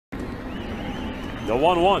The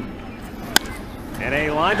 1-1. And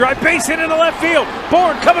a line drive base hit into left field.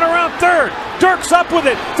 Bourne coming around third. Dirks up with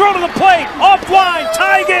it. Throw to the plate. Offline.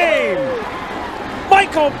 Tie game.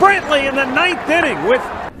 Michael Brantley in the 9th inning with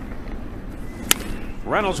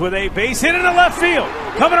Reynolds with a base hit into left field.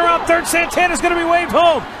 Coming around third. Santana's going to be waved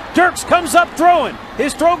home. Dirks comes up throwing.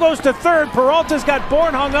 His throw goes to third. Peralta's got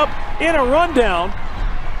Bourne hung up in a rundown.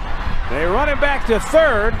 They run him back to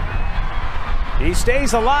third. He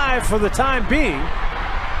stays alive for the time being.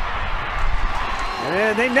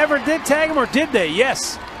 And they never did tag him, or did they?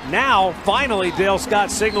 Yes. Now, finally, Dale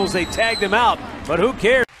Scott signals they tagged him out, but who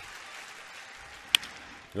cares?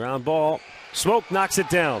 Ground ball. Smoke knocks it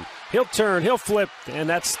down. He'll turn, he'll flip, and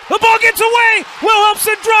that's... The ball gets away!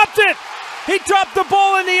 Wilhelmsen dropped it! He dropped the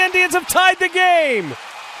ball, and the Indians have tied the game.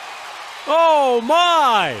 Oh,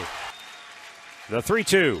 my! The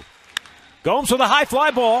 3-2. Gomes with a high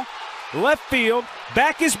fly ball. Left field.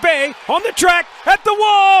 Back is Bay. On the track. At the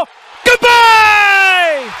wall.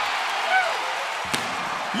 Goodbye!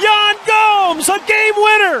 Yan Gomes, a game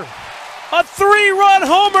winner. A 3-run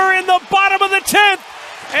homer in the bottom of the 10th.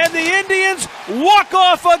 And the Indians walk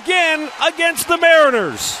off again against the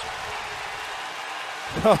Mariners.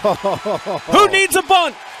 Who needs a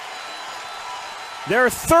bunt? Their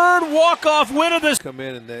 3rd walk-off win of this. Come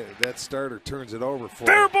in and that starter turns it over for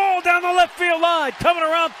fair him. ball down the left field line. Coming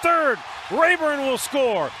around third. Rayburn will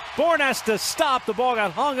score. Bourne has to stop. The ball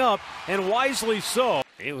got hung up, and wisely so.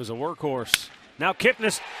 It was a workhorse. Now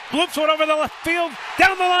Kipnis bloops one over the left field.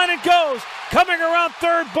 Down the line it goes. Coming around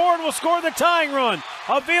third. Bourne will score the tying run.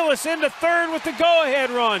 Aviles into third with the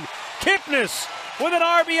go-ahead run. Kipnis with an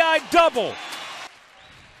RBI double.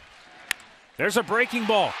 There's a breaking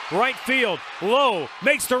ball, right field, low,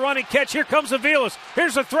 makes the running catch. Here comes Aviles.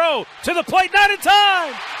 Here's a throw to the plate, not in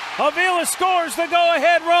time. Aviles scores the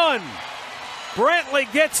go-ahead run.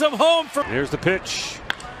 Brantley gets him home. Here's the pitch.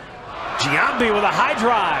 Giambi with a high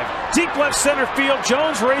drive. Deep left center field.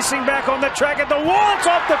 Jones racing back on the track at the wall. It's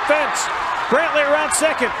off the fence. Brantley around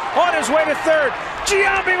second, on his way to third.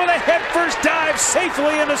 Giambi with a head-first dive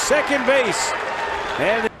safely into second base.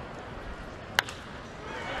 And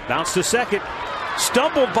bounce to second.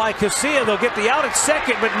 Stumbled by Casilla. They'll get the out at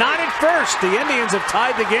second, but not at first. The Indians have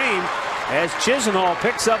tied the game as Chisenhall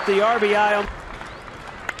picks up the RBI.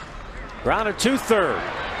 Grounded to third.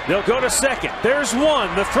 They'll go to second. There's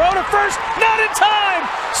one. The throw to first. Not in time.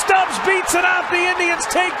 Stubbs beats it out. The Indians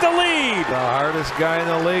take the lead. The hardest guy in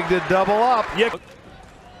the league to double up. Yeah.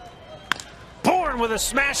 Bourne with a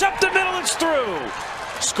smash up the middle. It's through.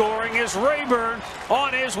 Scoring is Rayburn.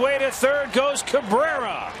 On his way to third goes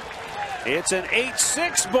Cabrera. It's an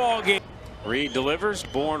 8-6 ball game. Reed delivers.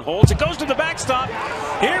 Bourne holds. It goes to the backstop.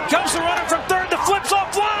 Here comes the runner from third. The flip's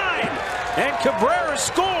offline. And Cabrera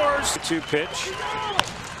scores. 2-pitch.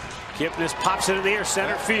 Kipnis pops it in the air.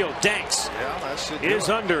 Center field. Danks is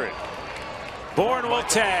under it. Bourne will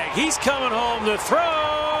tag. He's coming home. The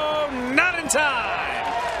throw. Not in time.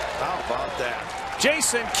 How about that?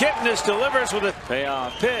 Jason Kipnis delivers with a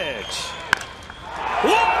payoff pitch.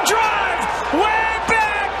 Long drive, way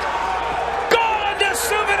back, gone to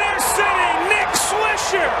Souvenir City. Nick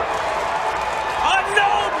Swisher, a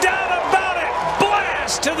no doubt about it,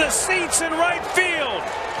 blast to the seats in right field.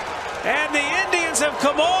 And the Indians have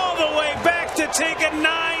come all the way back to take a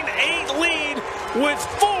 9-8 lead with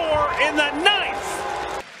 4 in the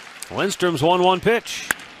 9th. Lindstrom's 1-1 pitch.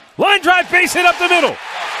 Line drive, base hit up the middle.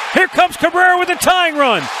 Here comes Cabrera with the tying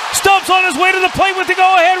run. Stubbs on his way to the plate with the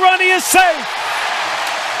go-ahead run. He is safe.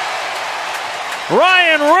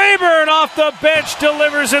 Ryan Rayburn off the bench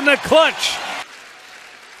delivers in the clutch.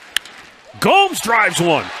 Gomes drives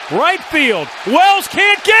one. Right field. Wells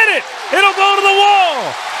can't get it. It'll go to the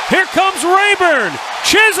wall. Here comes Rayburn.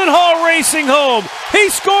 Chisenhall racing home. He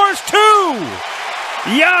scores 2.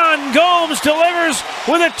 Yan Gomes delivers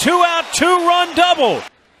with a 2-out, 2-run double.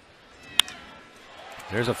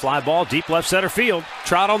 There's a fly ball, deep left center field.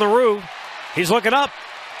 Trout on the roof. He's looking up.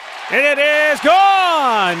 And it is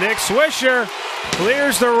gone! Nick Swisher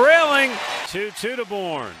clears the railing. 2-2 to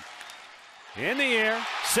Bourne. In the air,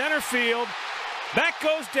 center field. Back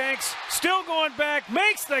goes Danks. Still going back.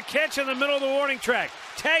 Makes the catch in the middle of the warning track.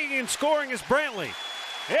 Tagging and scoring is Brantley.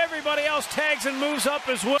 Everybody else tags and moves up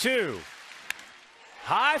as well. 2.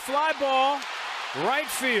 High fly ball. Right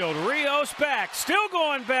field, Rios back, still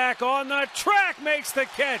going back on the track, makes the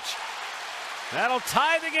catch. That'll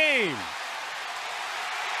tie the game.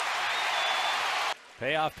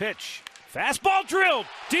 Payoff pitch. Fastball drilled,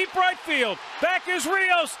 deep right field. Back is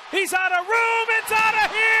Rios, he's out of room, it's out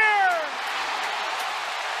of here!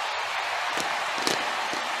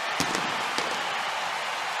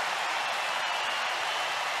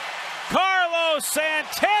 Carlos goes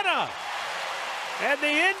Santana. And the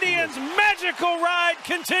Indians' magical ride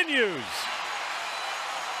continues.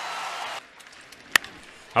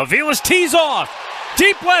 Aviles tees off.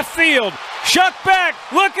 Deep left field. Shuck back.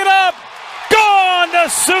 Look it up. Gone to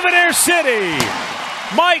Souvenir City.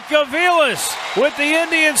 Mike Aviles with the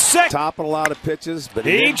Indians' second. Topping a lot of pitches, but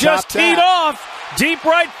he just teed off. Deep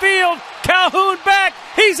right field. Calhoun back.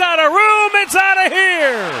 He's out of room. It's out of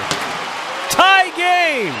here. Tie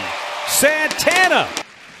game. Santana.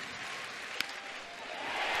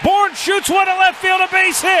 Bourne shoots one to left field, a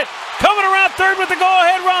base hit. Coming around third with the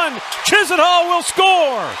go-ahead run. Chisenhall will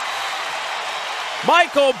score.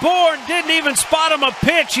 Michael Bourne didn't even spot him a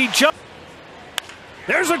pitch. He jumped.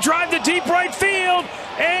 There's a drive to deep right field,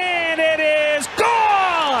 and it is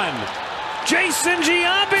gone. Jason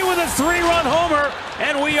Giambi with a 3-run homer,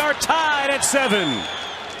 and we are tied at 7.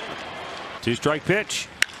 Two-strike pitch.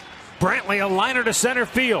 Brantley, a liner to center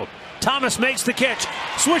field. Thomas makes the catch.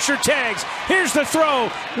 Swisher tags. Here's the throw.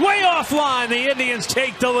 Way offline. The Indians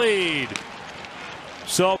take the lead.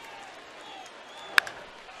 So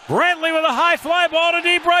Brantley with a high fly ball to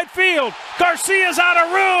deep right field. Garcia's out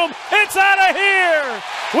of room. It's out of here.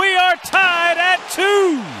 We are tied at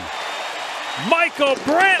 2. Michael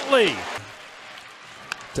Brantley.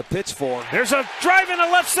 To pitch for. There's a drive into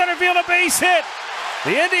left center field, a base hit.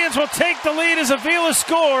 The Indians will take the lead as Aviles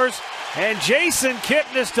scores. And Jason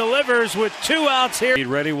Kipnis delivers with 2 outs here.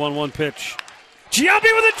 Ready, 1-1 pitch.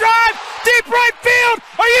 Giambi with a drive, deep right field.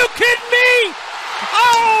 Are you kidding me?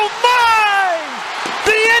 Oh my!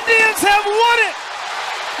 The Indians have won it.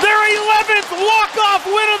 Their 11th walk-off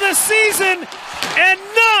win of the season, and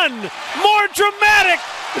none more dramatic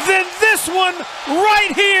than this one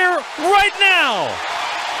right here, right now.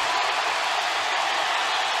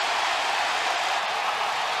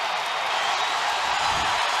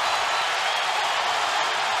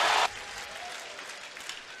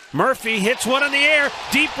 Murphy hits one in the air,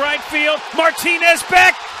 deep right field. Martinez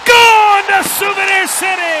back, gone to Souvenir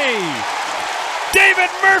City. David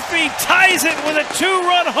Murphy ties it with a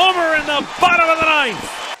 2-run homer in the bottom of the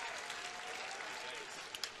 9th.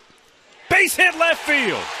 Base hit left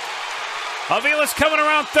field. Aviles coming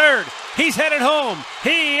around third. He's headed home.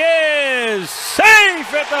 He is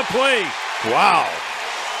safe at the plate. Wow.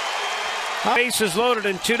 Bases loaded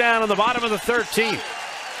and 2 down on the bottom of the 13th.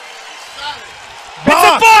 Balk. It's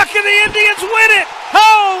a balk and the Indians win it!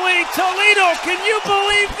 Holy Toledo, can you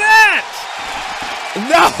believe that?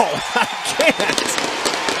 No, I can't.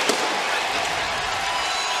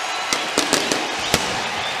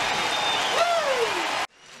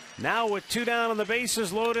 Now with 2 down on the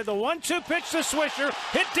bases loaded, the 1-2 pitch to Swisher,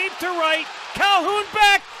 hit deep to right, Calhoun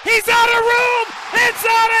back, he's out of room! It's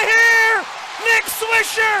out of here! Nick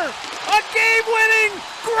Swisher, a game-winning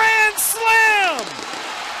grand slam!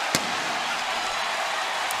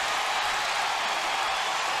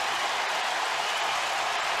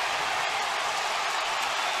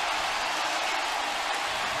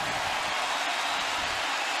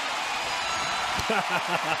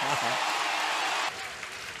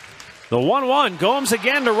 The 1-1, Gomes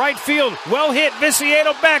again to right field. Well hit,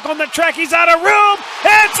 Viciedo back on the track. He's out of room.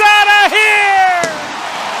 It's out of here!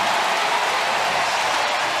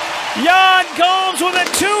 Yan Gomes with a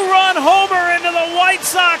 2-run homer into the White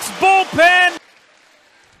Sox bullpen.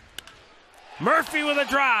 Murphy with a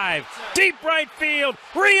drive. Deep right field.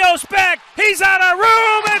 Rios back. He's out of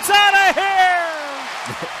room. It's out of here!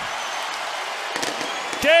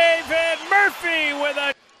 David Murphy with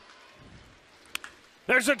a...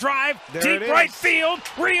 There's a drive, deep right field,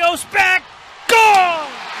 Rios back,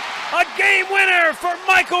 gone! A game winner for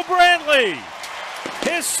Michael Brantley.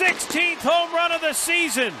 His 16th home run of the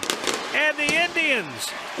season. And the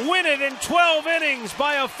Indians win it in 12 innings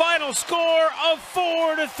by a final score of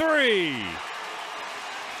 4-3.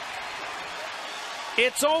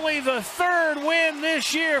 It's only the 3rd win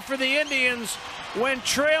this year for the Indians when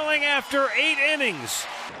trailing after 8 innings.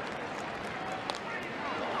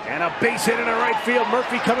 And a base hit into right field.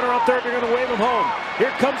 Murphy coming around third. They're going to wave him home. Here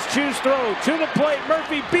comes Chu's throw to the plate.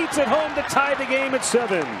 Murphy beats it home to tie the game at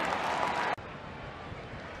 7.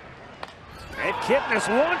 And Kipnis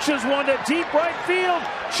launches one to deep right field.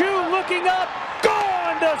 Chu looking up.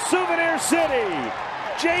 Gone to Souvenir City.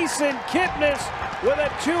 Jason Kipnis with a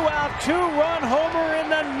 2-out, 2-run homer in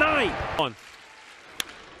the 9th.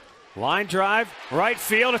 Line drive, right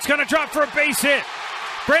field. It's going to drop for a base hit.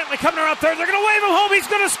 Brantley coming around third. They're going to wave him home. He's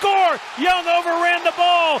going to score. Young overran the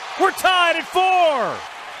ball. We're tied at 4.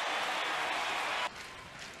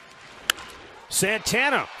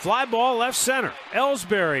 Santana, fly ball left center.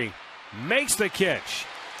 Ellsbury makes the catch.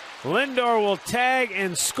 Lindor will tag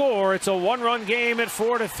and score. It's a 1-run game at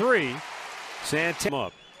 4-3. Santana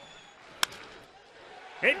up.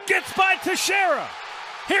 It gets by Teixeira.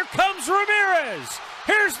 Here comes Ramirez.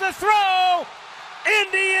 Here's the throw.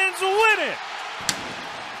 Indians win it.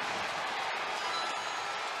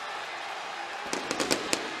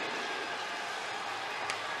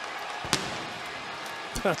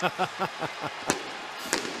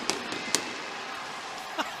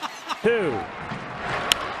 Two.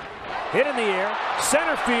 Hit in the air.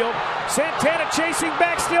 Center field. Santana chasing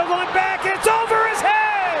back. Still going back. It's over his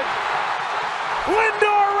head.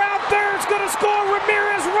 Lindor out there is going to score.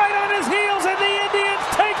 Ramirez right on his heels, and the Indians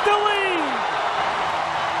take the lead.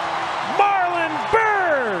 Marlon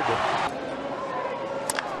Byrd.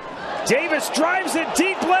 Davis drives it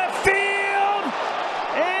deep left field,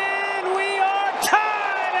 and we are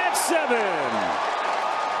tied at 7.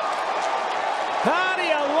 How do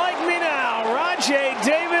you like me now, Rajay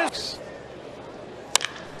Davis?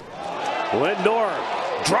 Lindor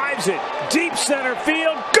drives it deep center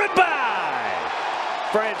field. Goodbye.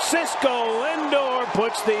 Francisco Lindor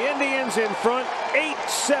puts the Indians in front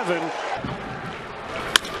 8-7.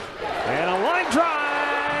 And a line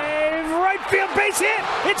drive, right field base hit.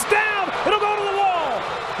 It's down. It'll go to the wall.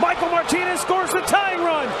 Michael Martinez scores the tying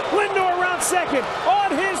run. Lindor around second.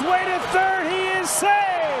 On his way to third, he is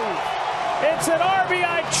saved. It's an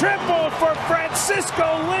RBI triple for Francisco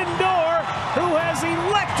Lindor, who has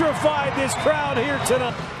electrified this crowd here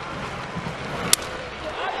tonight.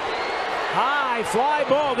 High fly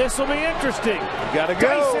ball. This will be interesting. Gotta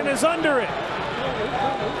go. Dyson is under it.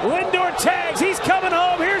 Lindor tags. He's coming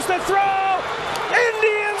home. Here's the throw.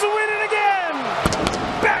 Indians win it again.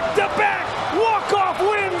 Back-to-back walk-off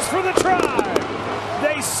wins for the Tribe.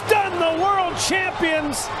 They stun the world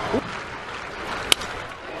champions.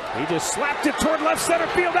 He just slapped it toward left center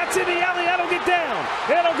field. That's in the alley. That'll get down.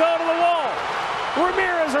 It'll go to the wall.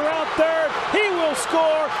 Ramirez around third. He will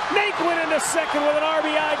score. Naquin into second with an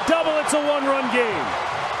RBI double. It's a one-run game.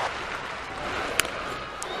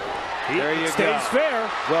 There you stays go.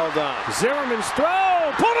 fair. Well done. Zimmerman's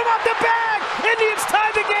throw. Pulled him off the bag. Indians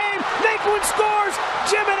tie the game. Naquin scores.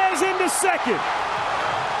 Jimenez into second.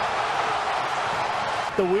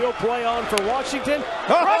 The wheel play on for Washington.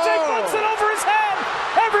 Rajay flips it over his head.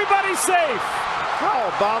 Everybody's safe.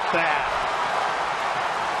 How about that?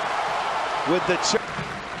 With the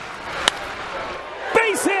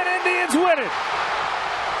base hit, Indians win it.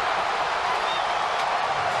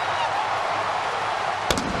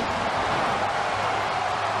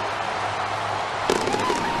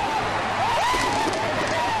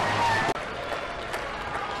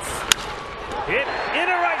 Hit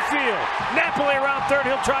into right field. Napoli around third.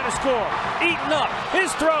 He'll try to score. Eaton up.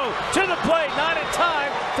 His throw to the plate. Not in time.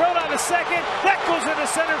 Throw down to second. That goes into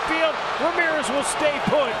center field. Ramirez will stay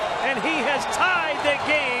put. And he has tied the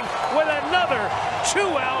game with another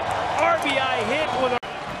 2-out RBI hit with a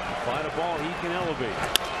find a ball he can elevate.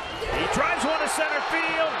 He drives one to center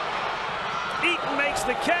field. Eaton makes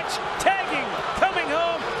the catch. Tagging. Coming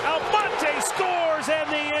home. Almonte scores and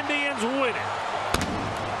the Indians win it.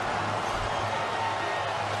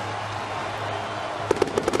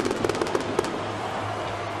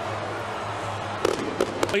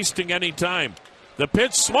 Wasting any time. The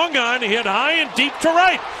pitch swung on, hit high and deep to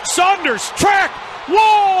right. Saunders, track,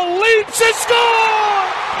 wall, leaps, and score!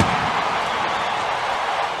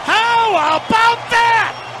 How about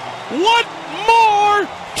that? What more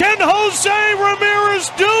can Jose Ramirez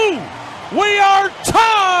do? We are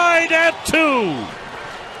tied at 2.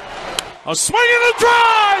 A swing and a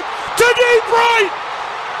drive to deep right.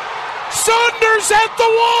 Saunders at the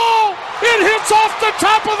wall. It hits off the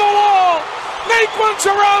top of the wall. Naquin's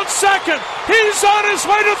around second. He's on his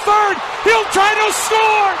way to third. He'll try to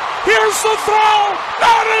score. Here's the throw.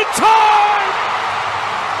 Not in time.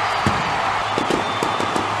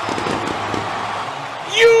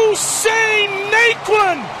 Usain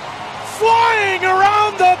Naquin flying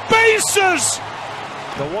around the bases.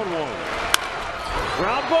 The 1-1.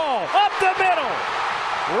 Ground ball up the middle.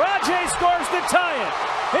 Rajay scores to tie it.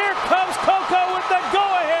 Here comes Coco with the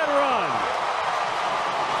go-ahead run.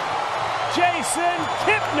 Jason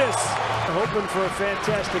Kipnis hoping for a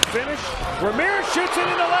fantastic finish. Ramirez shoots it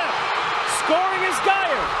into left. Scoring is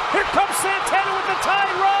Geyer. Here comes Santana with the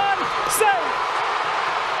tying run. Safe.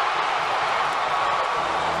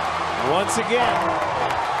 once again,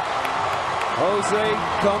 Jose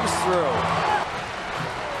comes through.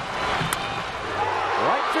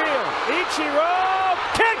 Right field. Ichiro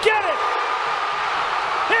can't get it.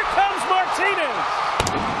 Here comes Martinez.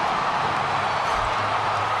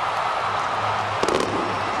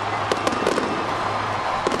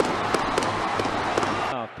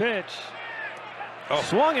 Pitch.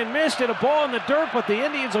 Swung and missed, and a ball in the dirt, but the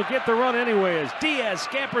Indians will get the run anyway as Diaz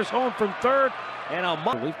scampers home from third, and a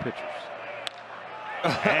relief pitchers.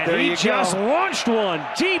 And he just launched one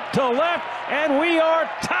deep to left, and we are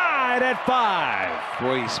tied at 5.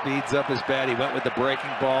 Boy, he speeds up his bat. He went with the breaking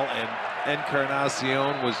ball, and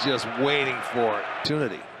Encarnacion was just waiting for it.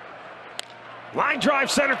 Opportunity. Line drive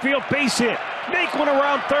center field, base hit. Make one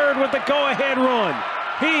around third with the go-ahead run.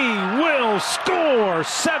 He will score.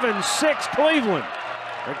 7-6 Cleveland.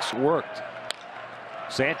 It's worked.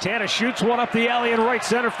 Santana shoots one up the alley in right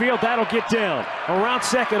center field. That'll get down. Around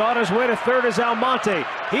second, on his way to third is Almonte.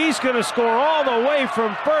 He's going to score all the way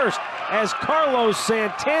from first as Carlos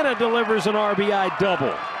Santana delivers an RBI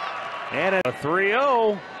double. And a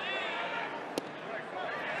 3-0.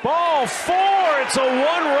 Ball 4. It's a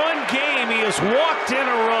one-run game. He has walked in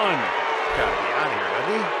a run. Gotta be out here,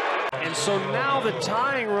 hasn't he? And so now the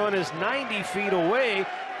tying run is 90 feet away,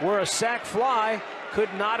 where a sac fly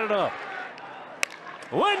could knot it up.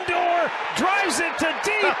 Lindor drives it to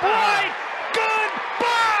deep right.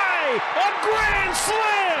 Goodbye! A grand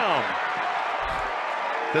slam!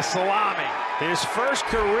 The salami. His first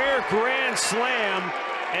career grand slam,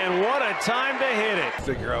 and what a time to hit it.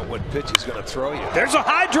 Figure out what pitch he's going to throw you. There's a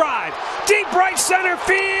high drive. Deep right center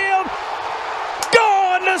field.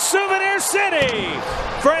 Going to Souvenir City.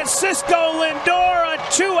 Francisco Lindor, a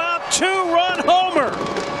 2-out, 2-run homer.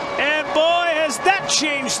 And boy, has that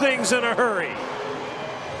changed things in a hurry.